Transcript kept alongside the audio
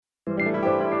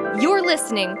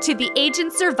listening to the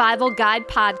Agent Survival Guide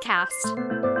podcast,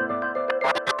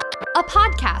 a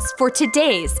podcast for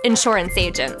today's insurance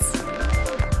agents.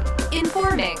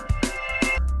 Informing,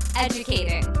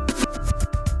 educating,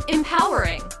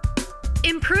 empowering,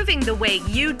 improving the way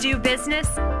you do business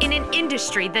in an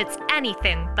industry that's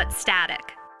anything but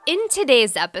static. In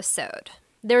today's episode,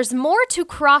 there's more to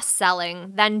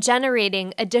cross-selling than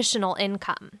generating additional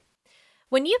income.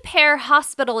 When you pair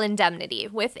hospital indemnity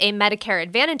with a Medicare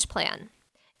Advantage plan,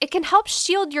 it can help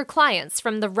shield your clients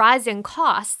from the rising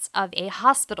costs of a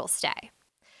hospital stay.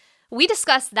 We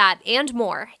discuss that and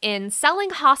more in Selling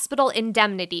Hospital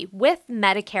Indemnity with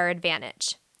Medicare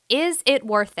Advantage. Is it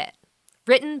worth it?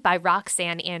 Written by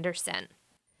Roxanne Anderson.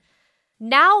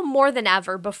 Now more than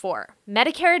ever before,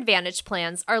 Medicare Advantage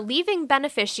plans are leaving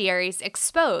beneficiaries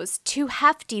exposed to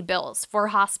hefty bills for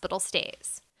hospital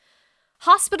stays.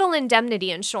 Hospital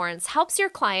indemnity insurance helps your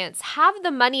clients have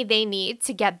the money they need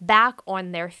to get back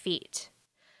on their feet.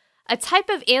 A type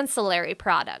of ancillary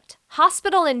product,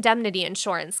 hospital indemnity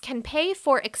insurance can pay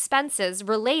for expenses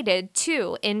related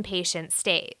to inpatient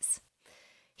stays.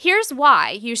 Here's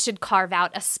why you should carve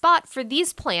out a spot for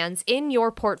these plans in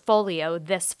your portfolio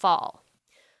this fall.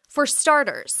 For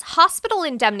starters, hospital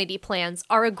indemnity plans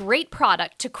are a great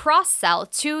product to cross-sell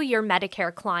to your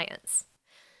Medicare clients.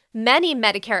 Many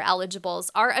Medicare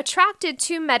eligibles are attracted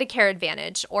to Medicare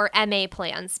Advantage or MA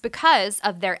plans because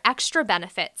of their extra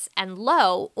benefits and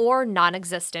low or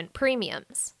non-existent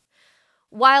premiums.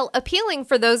 While appealing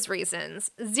for those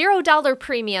reasons, $0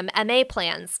 premium MA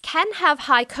plans can have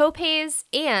high copays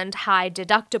and high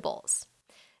deductibles.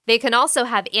 They can also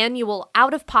have annual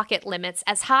out-of-pocket limits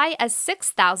as high as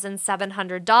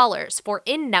 $6,700 for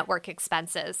in-network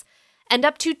expenses, and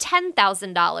up to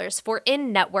 $10,000 for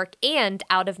in-network and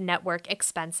out-of-network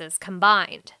expenses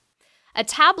combined. A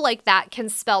tab like that can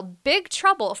spell big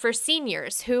trouble for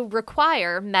seniors who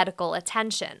require medical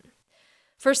attention.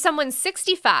 For someone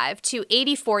 65 to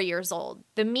 84 years old,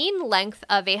 the mean length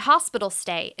of a hospital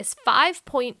stay is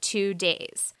 5.2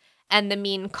 days, and the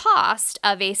mean cost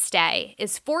of a stay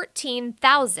is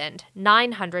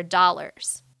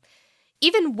 $14,900.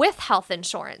 Even with health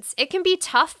insurance, it can be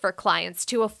tough for clients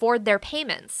to afford their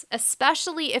payments,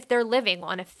 especially if they're living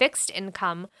on a fixed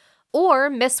income or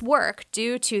miss work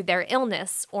due to their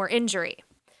illness or injury.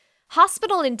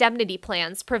 Hospital indemnity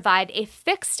plans provide a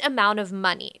fixed amount of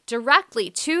money directly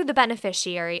to the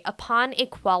beneficiary upon a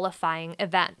qualifying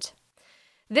event.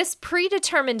 This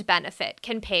predetermined benefit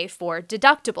can pay for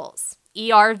deductibles,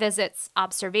 ER visits,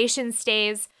 observation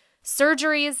stays,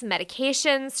 surgeries,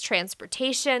 medications,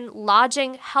 transportation,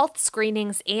 lodging, health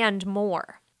screenings, and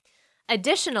more.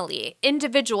 Additionally,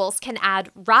 individuals can add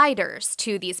riders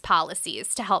to these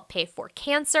policies to help pay for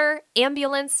cancer,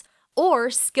 ambulance,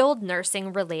 or skilled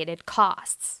nursing-related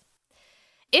costs.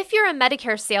 If you're a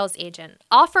Medicare sales agent,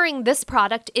 offering this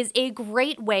product is a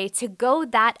great way to go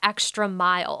that extra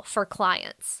mile for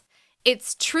clients.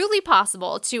 It's truly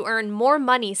possible to earn more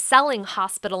money selling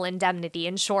hospital indemnity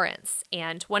insurance,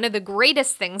 and one of the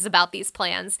greatest things about these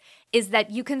plans is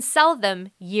that you can sell them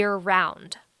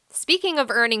year-round. Speaking of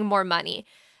earning more money,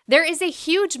 there is a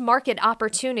huge market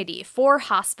opportunity for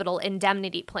hospital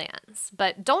indemnity plans,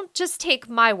 but don't just take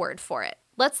my word for it.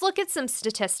 Let's look at some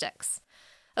statistics.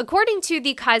 According to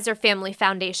the Kaiser Family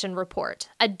Foundation report,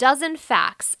 a dozen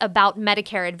facts about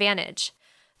Medicare Advantage,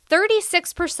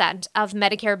 36% of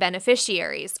Medicare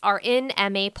beneficiaries are in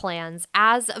MA plans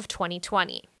as of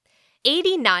 2020.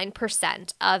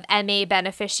 89% of MA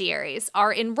beneficiaries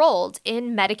are enrolled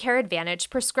in Medicare Advantage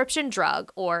prescription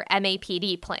drug or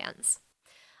MAPD plans.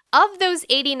 Of those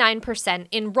 89%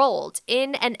 enrolled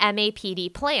in an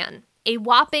MAPD plan, a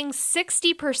whopping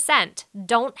 60%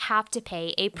 don't have to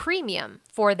pay a premium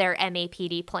for their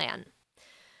MAPD plan.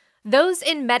 Those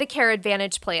in Medicare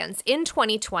Advantage plans in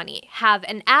 2020 have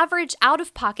an average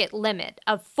out-of-pocket limit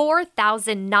of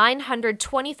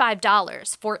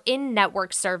 $4,925 for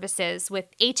in-network services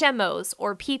with HMOs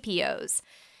or PPOs,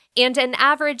 and an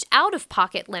average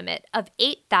out-of-pocket limit of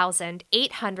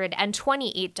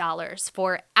 $8,828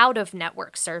 for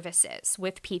out-of-network services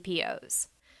with PPOs.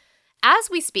 As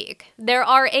we speak, there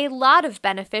are a lot of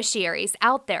beneficiaries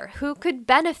out there who could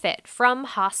benefit from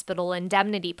hospital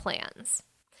indemnity plans.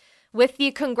 With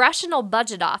the Congressional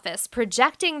Budget Office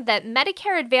projecting that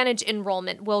Medicare Advantage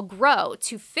enrollment will grow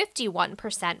to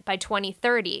 51% by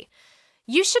 2030,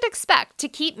 you should expect to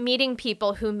keep meeting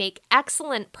people who make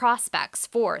excellent prospects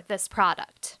for this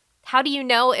product. How do you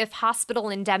know if hospital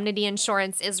indemnity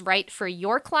insurance is right for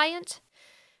your client?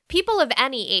 People of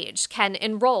any age can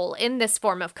enroll in this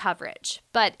form of coverage,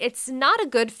 but it's not a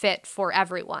good fit for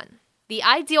everyone. The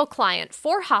ideal client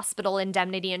for hospital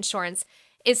indemnity insurance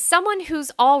is someone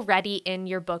who's already in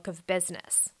your book of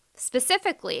business.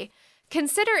 Specifically,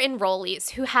 consider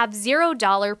enrollees who have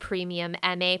 $0 premium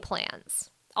MA plans.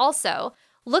 Also,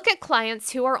 look at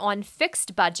clients who are on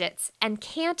fixed budgets and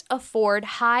can't afford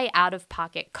high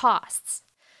out-of-pocket costs.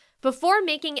 Before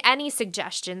making any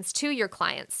suggestions to your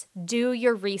clients, do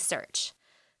your research.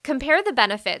 Compare the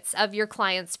benefits of your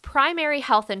client's primary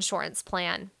health insurance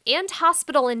plan and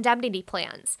hospital indemnity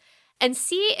plans, and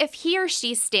see if he or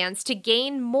she stands to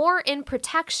gain more in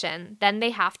protection than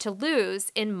they have to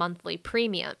lose in monthly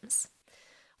premiums.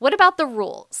 What about the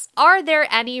rules? Are there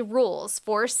any rules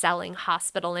for selling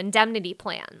hospital indemnity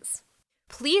plans?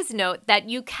 Please note that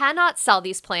you cannot sell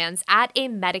these plans at a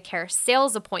Medicare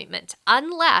sales appointment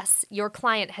unless your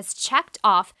client has checked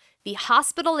off the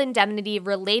hospital indemnity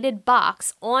related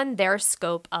box on their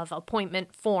scope of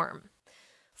appointment form.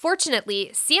 Fortunately,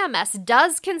 CMS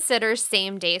does consider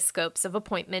same-day scopes of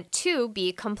appointment to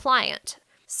be compliant.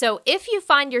 So if you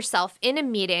find yourself in a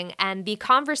meeting and the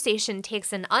conversation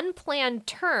takes an unplanned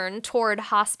turn toward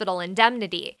hospital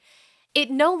indemnity, it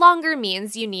no longer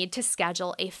means you need to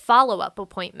schedule a follow-up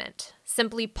appointment.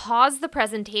 Simply pause the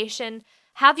presentation,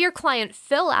 have your client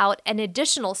fill out an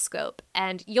additional scope,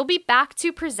 and you'll be back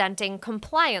to presenting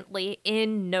compliantly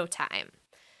in no time.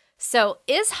 So,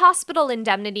 is hospital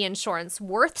indemnity insurance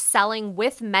worth selling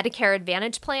with Medicare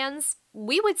Advantage plans?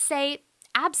 We would say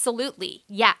absolutely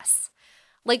yes.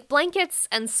 Like blankets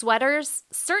and sweaters,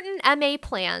 certain MA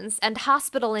plans and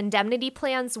hospital indemnity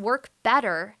plans work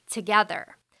better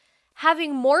together.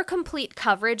 Having more complete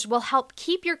coverage will help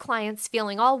keep your clients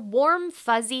feeling all warm,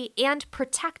 fuzzy, and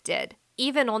protected,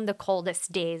 even on the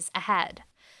coldest days ahead.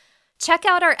 Check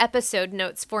out our episode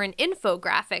notes for an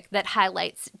infographic that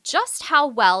highlights just how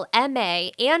well MA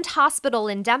and hospital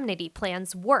indemnity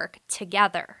plans work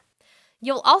together.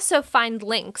 You'll also find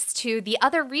links to the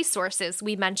other resources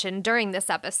we mentioned during this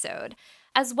episode,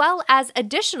 as well as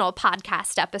additional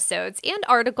podcast episodes and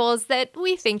articles that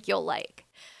we think you'll like.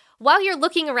 While you're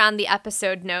looking around the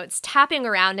episode notes, tapping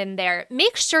around in there,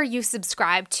 make sure you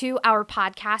subscribe to our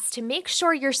podcast to make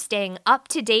sure you're staying up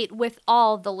to date with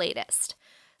all the latest.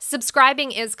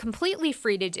 Subscribing is completely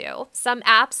free to do. Some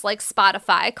apps like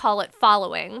Spotify call it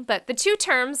following, but the two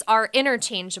terms are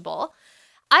interchangeable.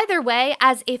 Either way,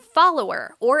 as a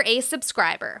follower or a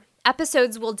subscriber,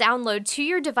 episodes will download to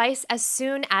your device as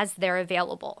soon as they're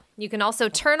available. You can also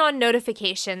turn on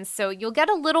notifications so you'll get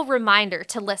a little reminder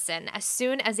to listen as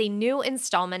soon as a new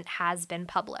installment has been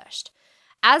published.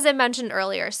 As I mentioned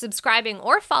earlier, subscribing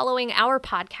or following our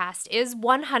podcast is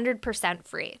 100%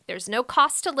 free. There's no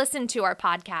cost to listen to our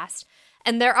podcast,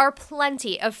 and there are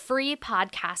plenty of free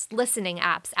podcast listening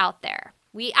apps out there.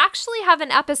 We actually have an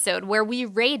episode where we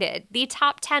rated the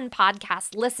top 10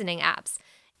 podcast listening apps.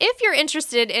 If you're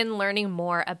interested in learning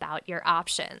more about your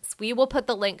options, we will put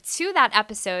the link to that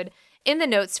episode in the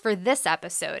notes for this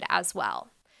episode as well.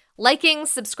 Liking,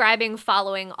 subscribing,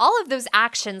 following, all of those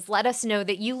actions let us know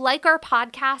that you like our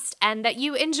podcast and that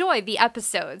you enjoy the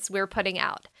episodes we're putting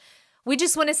out. We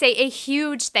just want to say a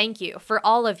huge thank you for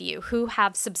all of you who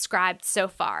have subscribed so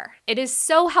far. It is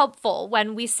so helpful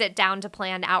when we sit down to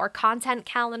plan our content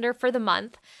calendar for the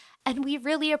month, and we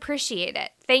really appreciate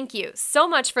it. Thank you so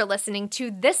much for listening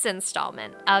to this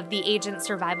installment of the Agent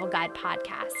Survival Guide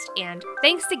podcast, and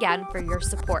thanks again for your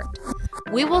support.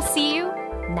 We will see you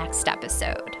next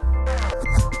episode.